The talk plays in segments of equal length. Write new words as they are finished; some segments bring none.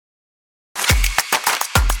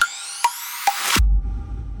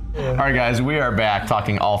All right, guys, we are back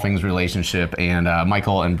talking all things relationship. And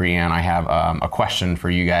Michael and Brianne, I have a question for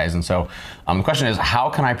you guys. And so the question is, how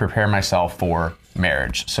can I prepare myself for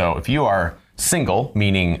marriage? So if you are single,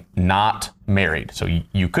 meaning not married, so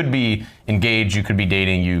you could be engaged, you could be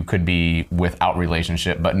dating, you could be without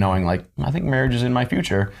relationship, but knowing like, I think marriage is in my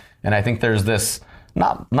future. And I think there's this,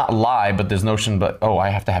 not lie, but this notion, but I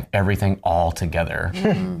have to have everything all together,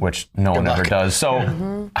 which no one ever does.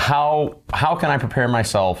 So how can I prepare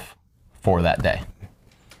myself for that day?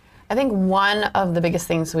 I think one of the biggest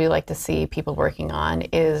things we like to see people working on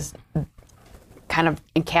is kind of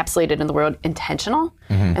encapsulated in the word intentional,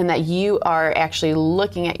 and that you are actually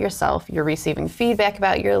looking at yourself, you're receiving feedback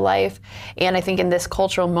about your life. And I think in this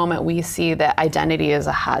cultural moment, we see that identity is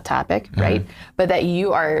a hot topic, right? But that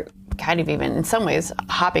you are kind of even in some ways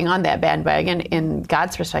hopping on that bandwagon in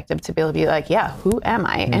God's perspective to be able to be like, yeah, who am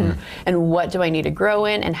I? And what do I need to grow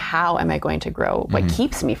in? And how am I going to grow? What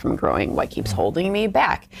keeps me from growing? What keeps holding me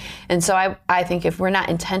back? And so I think if we're not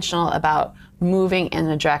intentional about moving in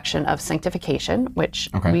the direction of sanctification, which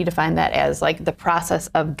we define that as like the process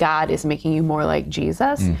of God is making you more like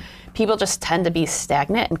Jesus, people just tend to be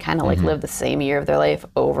stagnant and kind of like live the same year of their life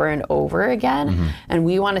over and over again. And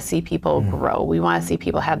we want to see people grow. We want to see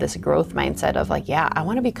people have this growth mindset of like, yeah, I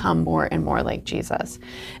want to become more and more like Jesus.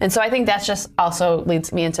 And so I think that's just also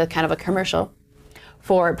leads me into kind of a commercial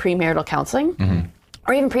for premarital counseling.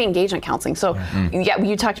 Or even pre-engagement counseling. So yeah,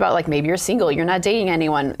 you talked about like maybe you're single, you're not dating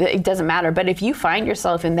anyone, it doesn't matter. But if you find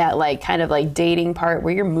yourself in that like kind of like dating part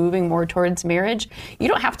where you're moving more towards marriage, you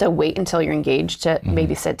don't have to wait until you're engaged to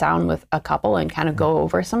maybe sit down with a couple and kind of go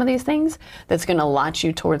over some of these things. That's going to launch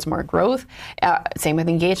you towards more growth. Same with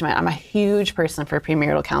engagement. I'm a huge person for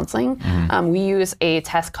premarital counseling. We use a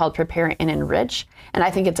test called Prepare and Enrich, and I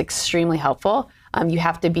think it's extremely helpful. You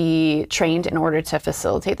have to be trained in order to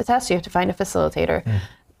facilitate the test. So you have to find a facilitator.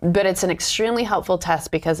 But it's an extremely helpful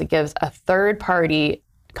test because it gives a third party,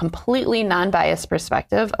 completely non-biased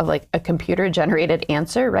perspective of like a computer-generated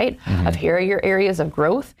answer, right? Of here are your areas of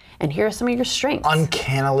growth and here are some of your strengths.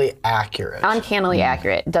 Uncannily accurate. Uncannily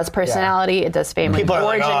accurate. It does personality, it does family People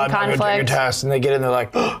origin, are like, I'm not gonna take your test, and they get in there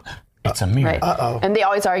like, It's a mirror. Right. And they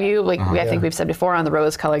always argue, like I think we've said before, on the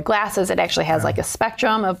rose-colored glasses, it actually has like a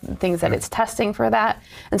spectrum of things that it's testing for that.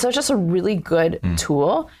 And so it's just a really good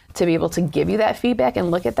tool to be able to give you that feedback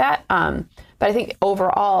and look at that. But I think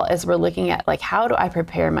overall, as we're looking at like, how do I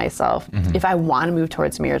prepare myself if I want to move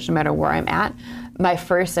towards marriage, no matter where I'm at? My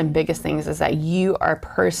first and biggest things is that you are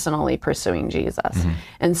personally pursuing Jesus.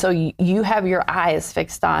 And so you have your eyes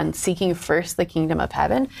fixed on seeking first the kingdom of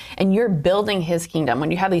heaven, and you're building his kingdom.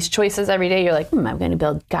 When you have these choices every day, you're like, am I going to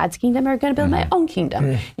build God's kingdom or going to build my own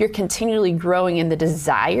kingdom? You're continually growing in the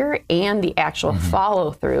desire and the actual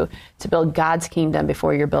follow through to build God's kingdom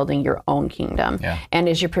before you're building your own kingdom. And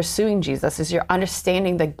as you're pursuing Jesus, as you're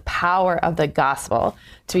understanding the power of the gospel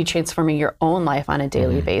to be transforming your own life on a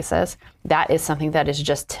daily basis, that is something that is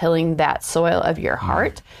just tilling that soil of your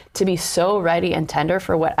heart to be so ready and tender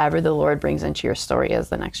for whatever the Lord brings into your story as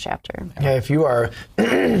the next chapter. Yeah, if you are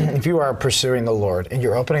if you are pursuing the Lord and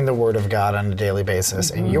you're opening the Word of God on a daily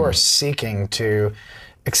basis and you are seeking to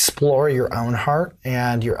explore your own heart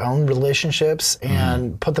and your own relationships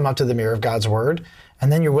and put them up to the mirror of God's Word,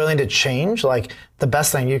 and then you're willing to change, like the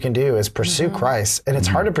best thing you can do is pursue Christ. And it's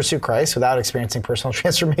hard to pursue Christ without experiencing personal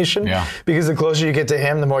transformation because the closer you get to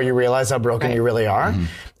him, the more you realize how broken you really are.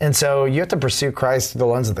 And so you have to pursue Christ through the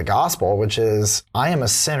lens of the gospel, which is, I am a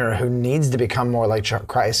sinner who needs to become more like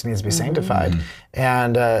Christ, needs to be sanctified.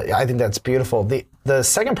 And I think that's beautiful. The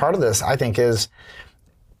second part of this, I think, is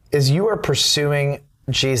you are pursuing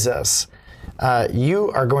Jesus.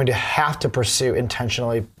 You are going to have to pursue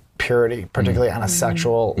intentionally purity, particularly on a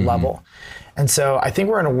sexual level. And so I think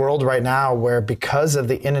we're in a world right now where, because of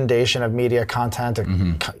the inundation of media content,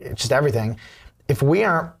 just everything, if we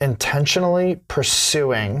aren't intentionally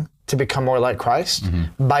pursuing to become more like Christ,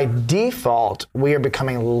 by default, we are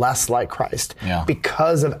becoming less like Christ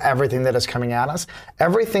because of everything that is coming at us.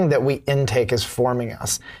 Everything that we intake is forming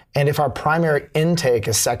us. And if our primary intake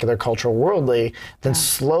is secular, cultural, worldly, then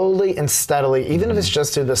slowly and steadily, even if it's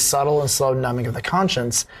just through the subtle and slow numbing of the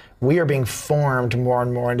conscience, we are being formed more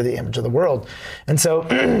and more into the image of the world. And so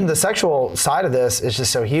the sexual side of this is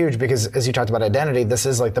just so huge because, as you talked about identity, this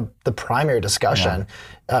is like the primary discussion.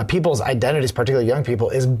 People's identities, particularly young people,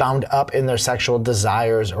 is bound up in their sexual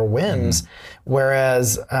desires or whims,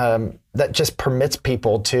 whereas that just permits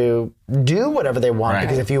people to do whatever they want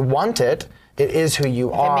because if you want it, it is who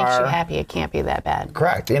you are. If it makes you happy, it can't be that bad.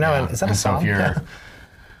 Correct. You know, and is that a song? It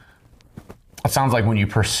sounds like when you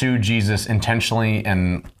pursue Jesus intentionally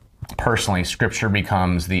and personally, Scripture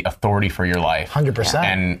becomes the authority for your life. 100%.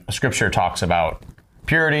 And Scripture talks about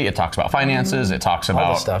purity. It talks about finances. It talks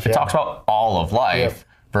about stuff, it talks about all of life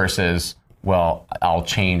versus, well, I'll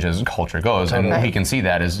change as culture goes. And we can see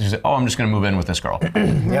that as, I'm just going to move in with this girl.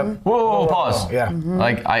 Whoa, pause. Yeah.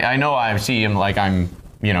 Like, I know I see him like I'm,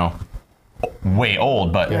 way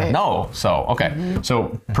old, but no. So, okay.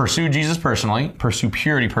 So pursue Jesus personally, pursue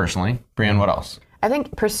purity personally. Brianne, what else? I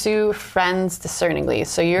think pursue friends discerningly.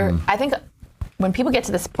 So I think when people get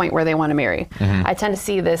to this point where they want to marry, I tend to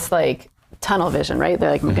see this like tunnel vision, right? They're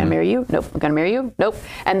like, I'm going to marry you. Nope. I'm going to marry you. Nope.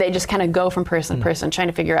 And they just kind of go from person to person trying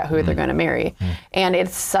to figure out who they're going to marry. And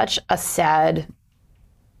it's such a sad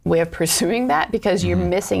way of pursuing that because you're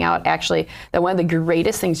missing out actually that one of the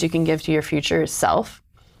greatest things you can give to your future self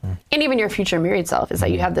and even your future married self is that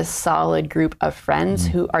you have this solid group of friends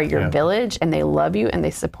who are your village and they love you and they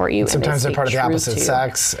support you. Sometimes and they're part of the opposite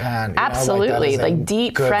sex. And absolutely. Like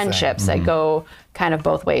deep friendships thing. that go kind of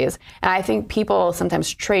both ways. And I think people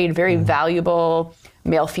sometimes trade very valuable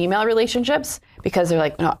male-female relationships because they're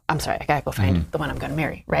like, no, I'm sorry, I gotta go find the one I'm gonna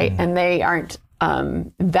marry, right? And they aren't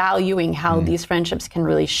valuing how these friendships can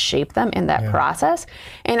really shape them in that process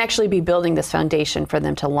and actually be building this foundation for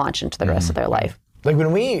them to launch into the rest of their life. Like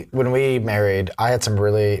when we married, I had some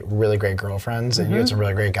really, really great girlfriends and you had some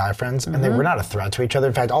really great guy friends and they were not a threat to each other.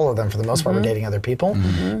 In fact, all of them for the most part were dating other people,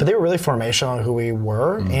 but they were really formational in who we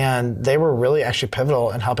were and they were really actually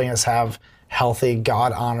pivotal in helping us have healthy,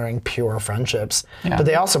 God-honoring, pure friendships. But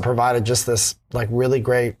they also provided just this like really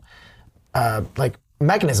great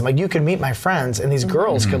mechanism. Like you could meet my friends and these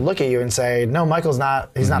girls could look at you and say, no, Michael's not,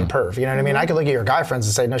 he's not a perv. You know what I mean? I could look at your guy friends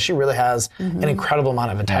and say, no, she really has an incredible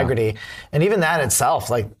amount of integrity. And even that itself,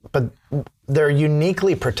 but they're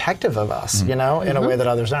uniquely protective of us, in a way that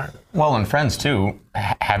others aren't. Well, and friends too,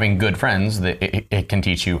 having good friends, it can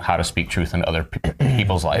teach you how to speak truth into other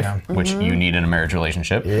people's life, which you need in a marriage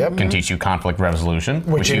relationship. Can teach you conflict resolution,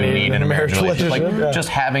 which you need in a marriage relationship. Like just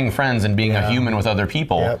having friends and being a human with other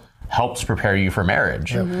people helps prepare you for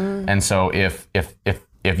marriage. And so if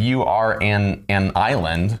you are an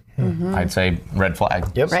island, I'd say red flag.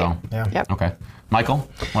 So, okay. Michael,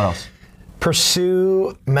 what else?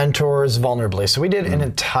 Pursue mentors vulnerably. So we did an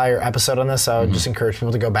entire episode on this, so I would just encourage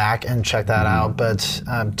people to go back and check that out. But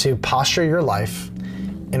to posture your life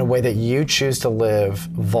in a way that you choose to live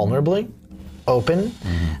vulnerably, open.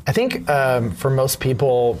 I think for most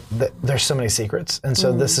people, there's so many secrets. And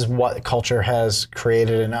so this is what culture has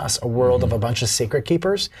created in us, a world of a bunch of secret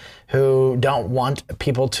keepers who don't want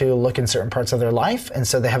people to look in certain parts of their life. And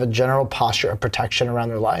so they have a general posture of protection around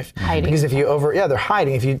their life. Hiding. Because if you they're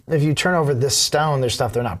hiding. If you turn over this stone, there's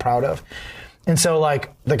stuff they're not proud of. And so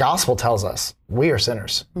like the gospel tells us we are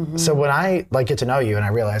sinners. So when I get to know you and I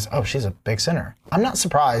realize, oh, she's a big sinner, I'm not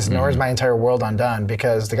surprised, nor is my entire world undone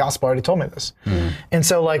because the gospel already told me this. And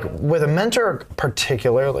so like with a mentor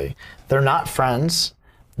particularly, they're not friends.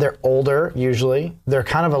 They're older usually. They're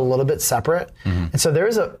kind of a little bit separate. And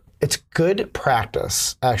so it's good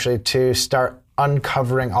practice actually to start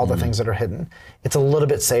uncovering all the things that are hidden. It's a little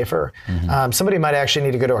bit safer. Somebody might actually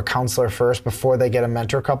need to go to a counselor first before they get a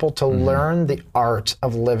mentor couple to learn the art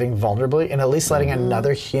of living vulnerably and at least letting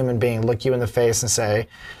another human being look you in the face and say,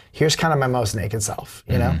 here's kind of my most naked self,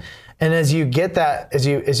 you know? And as you get that, as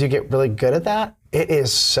you get really good at that, it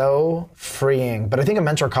is so freeing. But I think a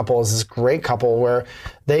mentor couple is this great couple where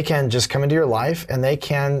they can just come into your life and they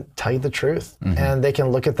can tell you the truth. And they can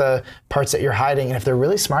look at the parts that you're hiding. And if they're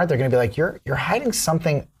really smart, they're gonna be like, you're hiding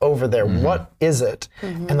something over there. What is it?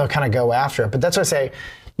 And they'll kind of go after it. But that's why I say,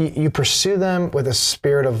 you pursue them with a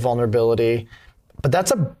spirit of vulnerability. But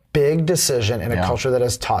that's a big decision in a culture that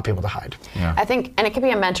has taught people to hide. I think, and it can be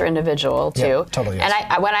a mentor individual too. Yeah, totally is.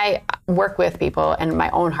 And when I work with people in my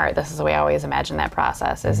own heart, this is the way I always imagine that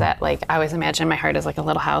process, is that like, I always imagine my heart as like a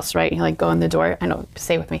little house, right? You like go in the door, I know,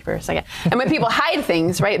 stay with me for a second. And when people hide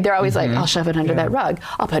things, right, they're always like, I'll shove it under that rug.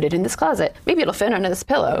 I'll put it in this closet. Maybe it'll fit under this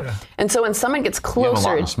pillow. And so when someone gets closer. You have a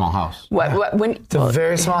lot in a small house. It's a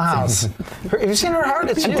very small house. Have you seen her heart?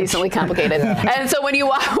 It's huge. Decently complicated. And so when you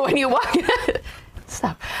walk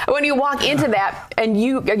stop. When you walk into that and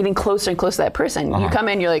you are getting closer and closer to that person, you come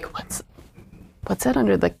in, you're like, what's that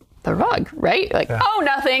under the rug, right? Like, oh,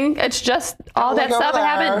 nothing. It's just all that stuff I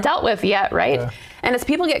haven't dealt with yet, right? And as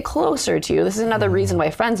people get closer to you, this is another reason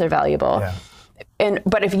why friends are valuable.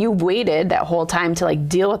 But if you waited that whole time to like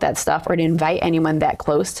deal with that stuff or to invite anyone that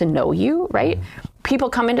close to know you, right? People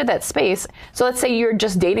come into that space. So let's say you're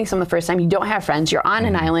just dating someone the first time, you don't have friends, you're on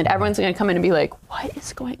an island, everyone's gonna come in and be like, what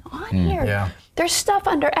is going on here? There's stuff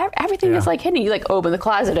under everything is like hidden. You like open the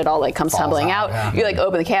closet, it all like comes tumbling out. You like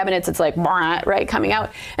open the cabinets, it's like right coming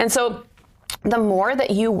out. And so the more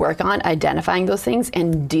that you work on identifying those things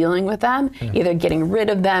and dealing with them, either getting rid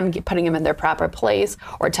of them, putting them in their proper place,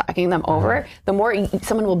 or talking them over, the more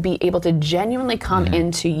someone will be able to genuinely come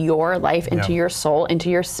into your life, into your soul, into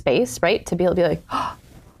your space, right? To be able to be like, oh,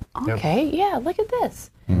 okay, yeah, look at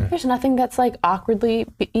this. There's nothing that's like awkwardly,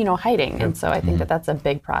 hiding. And so I think that that's a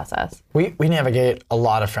big process. We navigate a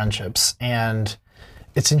lot of friendships, and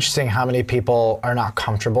it's interesting how many people are not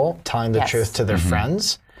comfortable telling the truth to their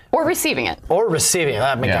friends. Or receiving it. Or receiving it.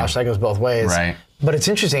 Gosh, that goes both ways. Right. But it's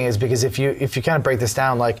interesting is because if you kind of break this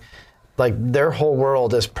down, like their whole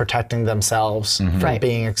world is protecting themselves from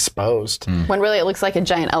being exposed. When really it looks like a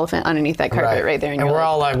giant elephant underneath that carpet right there. And we're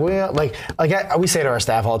all like, we say to our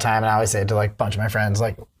staff all the time, and I always say it to like a bunch of my friends,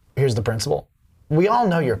 like, here's the principle. We all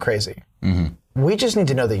know you're crazy. We just need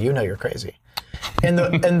to know that you know you're crazy. And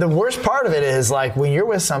the worst part of it is like when you're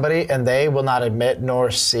with somebody and they will not admit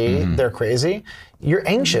nor see they're crazy, you're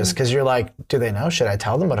anxious because you're like, do they know? Should I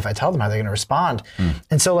tell them? But if I tell them, how are they going to respond?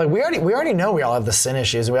 And so like we already know we all have the sin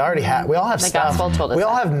issues. We all have stuff. We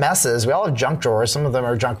all have messes. We all have junk drawers. Some of them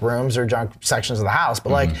are junk rooms or junk sections of the house.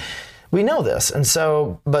 But like we know this. And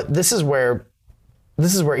so, but this is where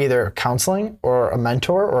either counseling or a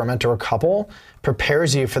mentor couple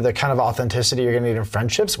prepares you for the kind of authenticity you're going to need in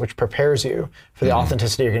friendships, which prepares you for the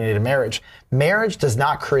authenticity you're going to need in marriage. Marriage does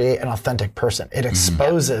not create an authentic person. It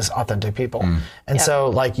exposes authentic people. And so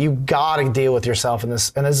like you got to deal with yourself in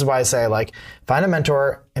this. And this is why I say like find a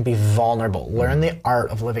mentor and be vulnerable. Learn the art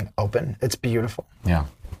of living open. It's beautiful. Yeah.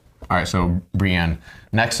 All right. So Brianne,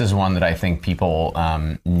 next is one that I think people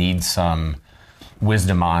need some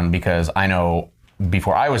wisdom on, because I know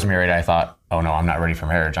before I was married, I thought, oh no, I'm not ready for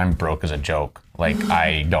marriage. I'm broke as a joke. Like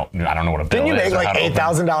I don't know what a bill is. Didn't you make like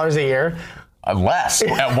 $8,000 a year? Less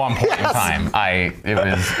at one point in time.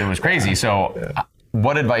 It was crazy. So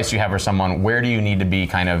what advice do you have for someone? Where do you need to be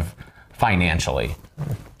kind of financially?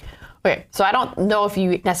 Okay, so I don't know if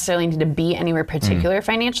you necessarily need to be anywhere particular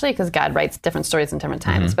financially, because God writes different stories in different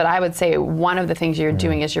times. But I would say one of the things you're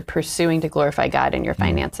doing is you're pursuing to glorify God in your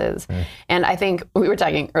finances. And I think we were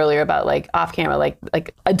talking earlier about like off camera, like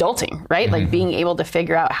adulting, right? Like being able to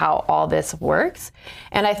figure out how all this works.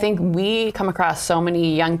 And I think we come across so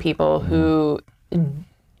many young people who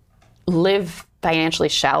live financially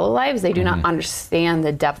shallow lives. They do not understand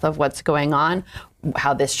the depth of what's going on,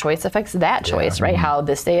 how this choice affects that choice, right? How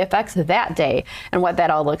this day affects that day, and what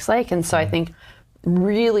that all looks like. And so I think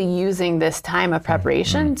really using this time of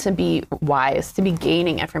preparation to be wise, to be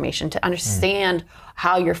gaining information, to understand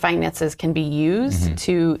how your finances can be used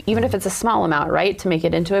to, even if it's a small amount, right, to make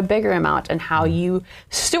it into a bigger amount, and how you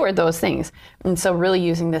steward those things. And so really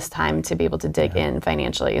using this time to be able to dig in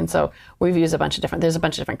financially. And so we've used there's a bunch of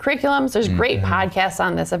different curriculums. There's great podcasts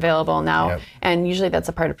on this available now. And usually that's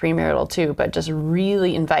a part of premarital too, but just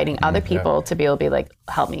really inviting other people to be able to be like,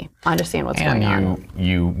 help me understand what's going on. And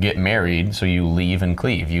you get married, so you leave and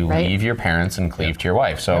cleave. You leave your parents and cleave to your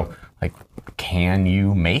wife. So like, can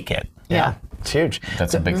you make it? Yeah. It's huge.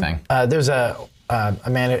 That's a big thing. There's a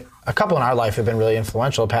couple in our life who've been really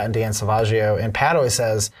influential, Pat and Deanne Salvaggio, and Pat always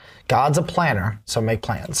says, God's a planner, so make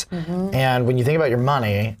plans. And when you think about your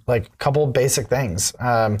money, like a couple basic things.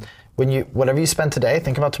 Whatever you spend today,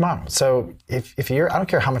 think about tomorrow. So if I don't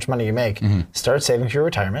care how much money you make, start saving for your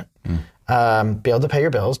retirement. Be able to pay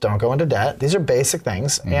your bills, don't go into debt. These are basic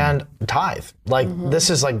things. And tithe. Like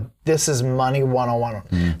this is money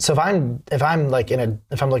 101. So if I'm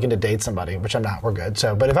looking to date somebody, which I'm not, we're good.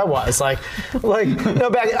 So, but if I was I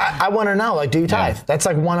want to know, like, do you tithe? That's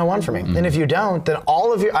like 101 for me. And if you don't, then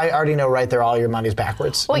I already know right there, all your money's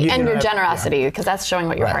backwards. Well, and your generosity, because that's showing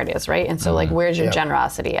what your heart is, right? And so like, where's your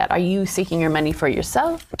generosity at? Are you seeking your money for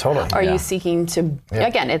yourself? Totally. Are you seeking to,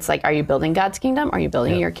 again, it's like, are you building God's kingdom? Are you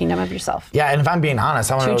building your kingdom of yourself? Yeah, and if I'm being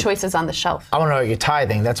honest, I want to know. Two choices on the shelf. I want to know, are you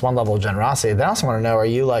tithing? That's one level of generosity. Then I also want to know, are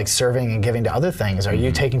you like serving and giving to other things? Are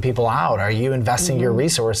you taking people out? Are you investing your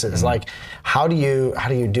resources? Like, how do you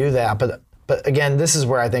do that? But again, this is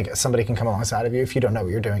where I think somebody can come alongside of you if you don't know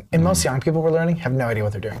what you're doing. And most young people we're learning have no idea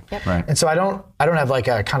what they're doing. Right. And so I don't have like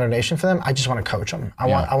a condemnation for them. I just want to coach them.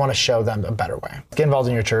 I want to show them a better way. Get involved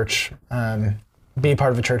in your church. Be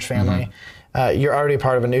part of a church family. You're already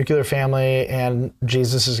part of a nuclear family, and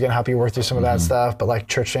Jesus is going to help you work through some of that stuff. But like,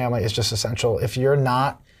 church family is just essential. If you're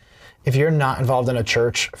not involved in a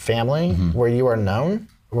church family where you are known,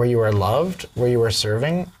 where you are loved, where you are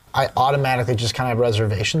serving, I automatically just kind of have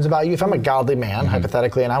reservations about you. If I'm a godly man,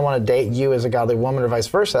 hypothetically, and I want to date you as a godly woman or vice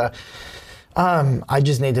versa, I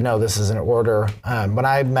just need to know this is in order. When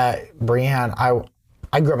I met Brianne,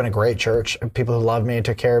 I grew up in a great church, people who loved me and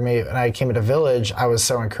took care of me. And I came into Village, I was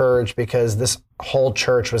so encouraged because this whole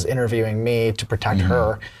church was interviewing me to protect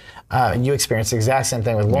her. You experienced the exact same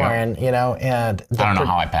thing with Lauren, you know, and I don't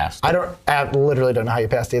know how I passed. I literally don't know how you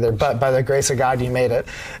passed either, but by the grace of God, you made it.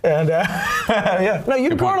 And yeah, no,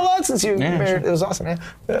 you've grown a lot since you married. Sure. It was awesome, man.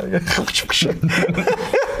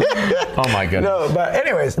 Oh my goodness. No, but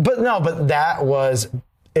anyways, but that was,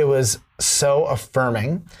 it was so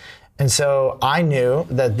affirming. And so I knew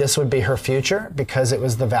that this would be her future because it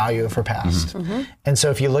was the value of her past. And so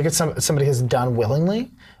if you look at somebody who's done willingly,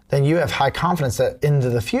 then you have high confidence that into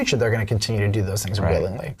the future they're going to continue to do those things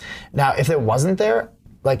willingly. Now, if it wasn't there,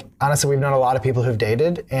 like honestly, we've known a lot of people who've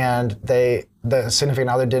dated and the significant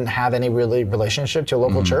other didn't have any really relationship to a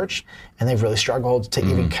local church, and they've really struggled to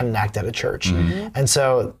even connect at a church. And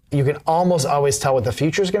so you can almost always tell what the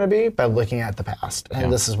future is going to be by looking at the past.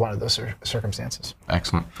 And this is one of those circumstances.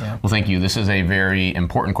 Excellent. Well, thank you. This is a very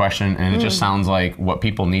important question, and it just sounds like what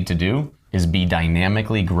people need to do is be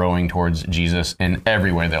dynamically growing towards Jesus in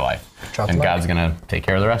every way of their life. And God's going to take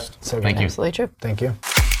care of the rest. So thank you. Absolutely true. Thank you.